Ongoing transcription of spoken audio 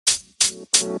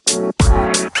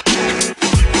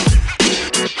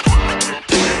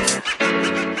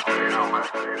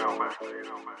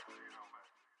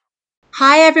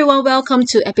Hi everyone, welcome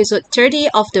to episode 30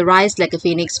 of the Rise Like a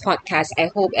Phoenix podcast. I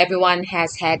hope everyone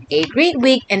has had a great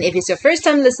week, and if it's your first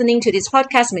time listening to this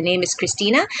podcast, my name is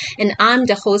Christina and I'm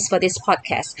the host for this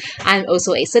podcast. I'm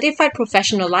also a certified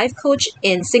professional life coach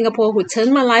in Singapore who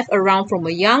turned my life around from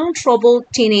a young, troubled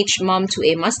teenage mom to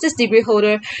a master's degree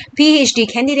holder, PhD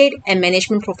candidate and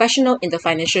management professional in the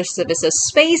financial services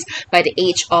space by the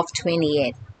age of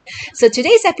 28. So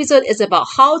today's episode is about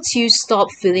how to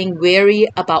stop feeling weary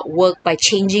about work by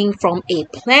changing from a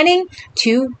planning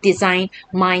to design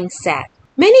mindset.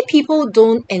 Many people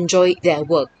don't enjoy their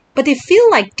work, but they feel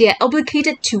like they're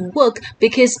obligated to work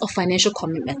because of financial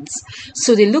commitments.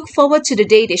 So they look forward to the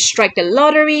day they strike the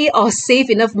lottery or save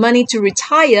enough money to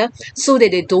retire so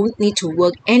that they don't need to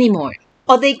work anymore.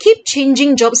 Or they keep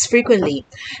changing jobs frequently,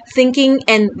 thinking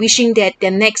and wishing that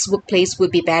their next workplace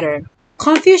would be better.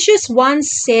 Confucius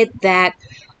once said that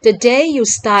the day you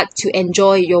start to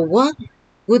enjoy your work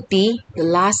would be the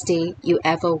last day you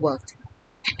ever worked.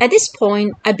 At this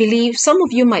point, I believe some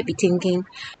of you might be thinking,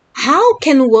 how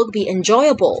can work be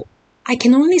enjoyable? I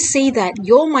can only say that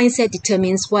your mindset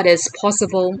determines what is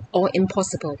possible or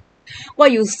impossible.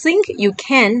 What you think you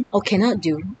can or cannot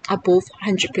do are both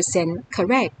 100%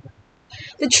 correct.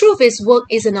 The truth is, work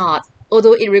is an art.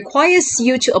 Although it requires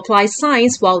you to apply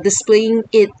science while displaying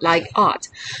it like art.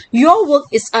 Your work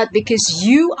is art because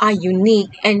you are unique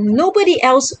and nobody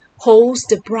else holds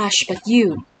the brush but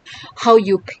you. How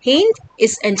you paint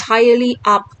is entirely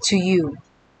up to you.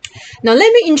 Now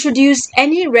let me introduce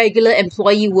any regular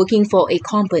employee working for a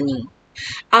company.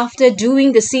 After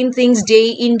doing the same things day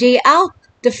in, day out,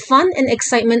 the fun and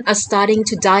excitement are starting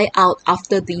to die out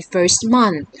after the first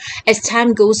month. As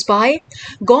time goes by,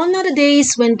 gone are the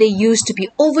days when they used to be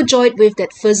overjoyed with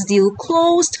that first deal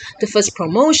closed, the first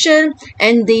promotion,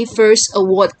 and the first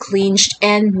award clinched,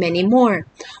 and many more.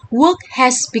 Work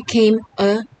has become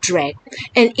a drag,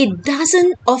 and it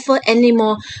doesn't offer any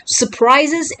more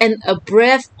surprises and a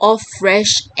breath of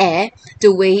fresh air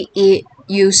the way it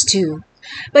used to.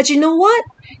 But you know what?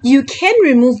 You can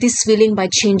remove this feeling by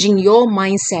changing your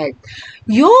mindset.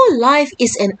 Your life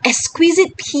is an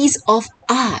exquisite piece of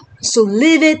art, so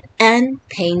live it and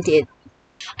paint it.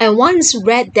 I once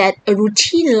read that a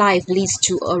routine life leads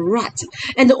to a rut,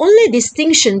 and the only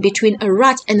distinction between a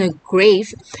rut and a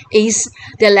grave is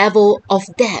the level of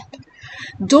depth.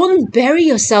 Don't bury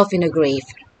yourself in a grave.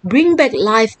 Bring back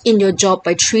life in your job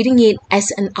by treating it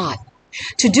as an art.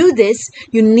 To do this,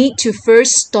 you need to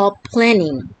first stop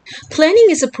planning. Planning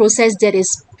is a process that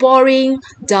is boring,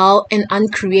 dull, and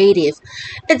uncreative.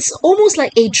 It's almost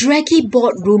like a draggy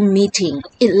boardroom meeting.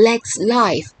 It lacks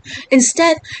life.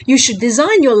 Instead, you should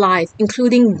design your life,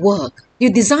 including work. You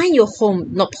design your home,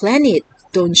 not plan it,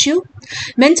 don't you?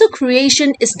 Mental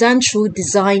creation is done through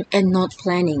design and not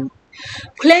planning.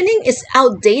 Planning is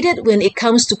outdated when it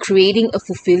comes to creating a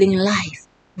fulfilling life.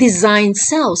 Design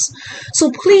sells. So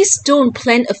please don't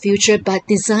plan a future but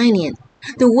design it.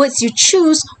 The words you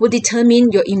choose will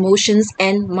determine your emotions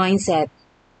and mindset.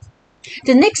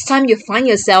 The next time you find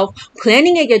yourself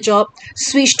planning at your job,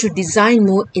 switch to design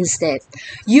mode instead.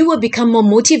 You will become more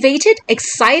motivated,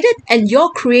 excited, and your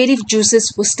creative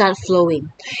juices will start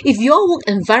flowing. If your work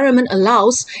environment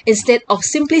allows, instead of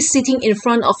simply sitting in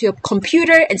front of your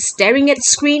computer and staring at the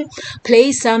screen,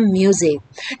 play some music.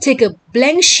 Take a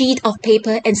blank sheet of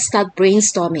paper and start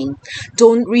brainstorming.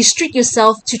 Don't restrict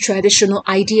yourself to traditional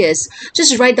ideas.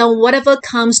 Just write down whatever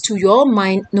comes to your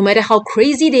mind, no matter how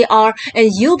crazy they are,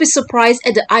 and you'll be surprised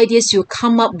at the ideas you'll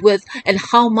come up with and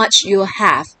how much you'll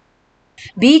have.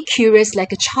 Be curious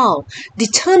like a child,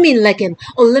 determined like an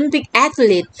Olympic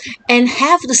athlete, and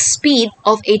have the speed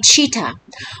of a cheetah.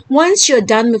 Once you're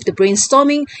done with the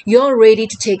brainstorming, you're ready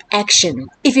to take action.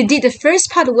 If you did the first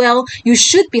part well, you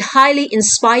should be highly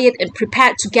inspired and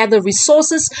prepared to gather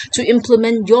resources to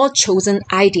implement your chosen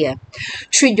idea.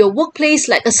 Treat your workplace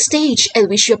like a stage at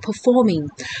which you're performing.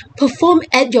 Perform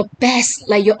at your best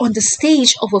like you're on the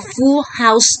stage of a full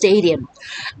house stadium.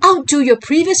 Outdo your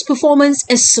previous performance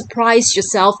and surprise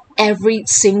yourself every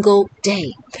single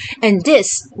day. And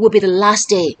this will be the last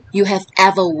day you have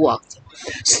ever worked.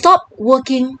 Stop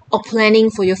working or planning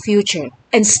for your future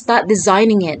and start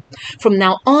designing it. From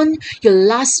now on, your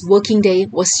last working day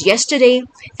was yesterday,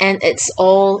 and it's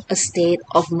all a state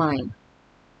of mind.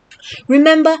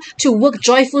 Remember to work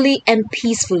joyfully and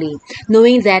peacefully,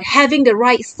 knowing that having the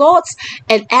right thoughts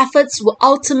and efforts will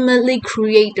ultimately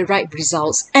create the right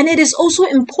results. And it is also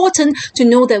important to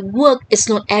know that work is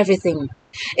not everything.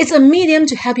 It's a medium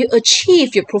to help you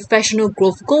achieve your professional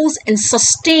growth goals and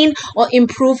sustain or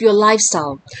improve your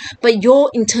lifestyle. But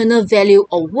your internal value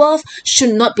or worth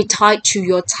should not be tied to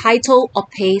your title or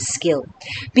pay scale.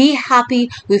 Be happy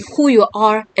with who you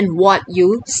are and what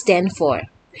you stand for.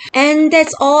 And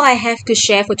that's all I have to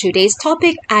share for today's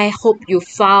topic. I hope you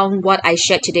found what I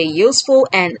shared today useful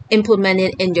and implement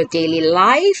it in your daily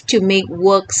life to make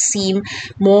work seem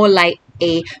more like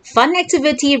a fun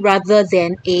activity rather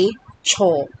than a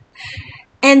chore.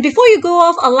 And before you go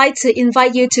off, I'd like to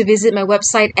invite you to visit my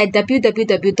website at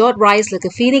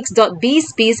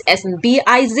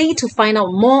www.riselikeaphoenix.biz to find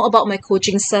out more about my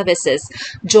coaching services.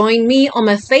 Join me on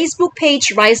my Facebook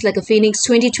page, Rise Like a Phoenix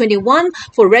 2021,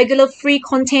 for regular free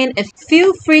content, and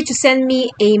feel free to send me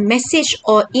a message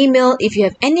or email if you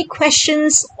have any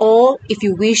questions or if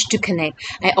you wish to connect.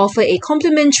 I offer a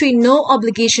complimentary, no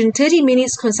obligation 30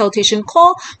 minutes consultation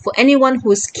call for anyone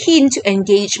who is keen to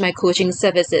engage my coaching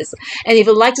services. And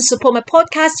if you'd like to support my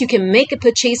podcast, you can make a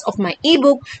purchase of my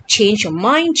ebook, Change Your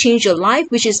Mind, Change Your Life,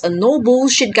 which is a no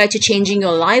bullshit guide to changing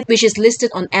your life, which is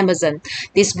listed on Amazon.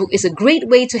 This book is a great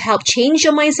way to help change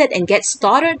your mindset and get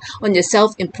started on your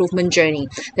self-improvement journey.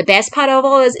 The best part of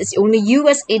all is it's only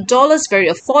 $8, very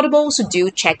affordable, so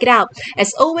do check it out.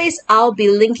 As always, I'll be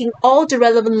linking all the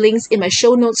relevant links in my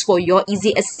show notes for your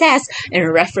easy access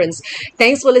and reference.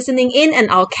 Thanks for listening in,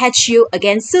 and I'll catch you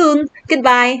again soon.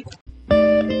 Goodbye.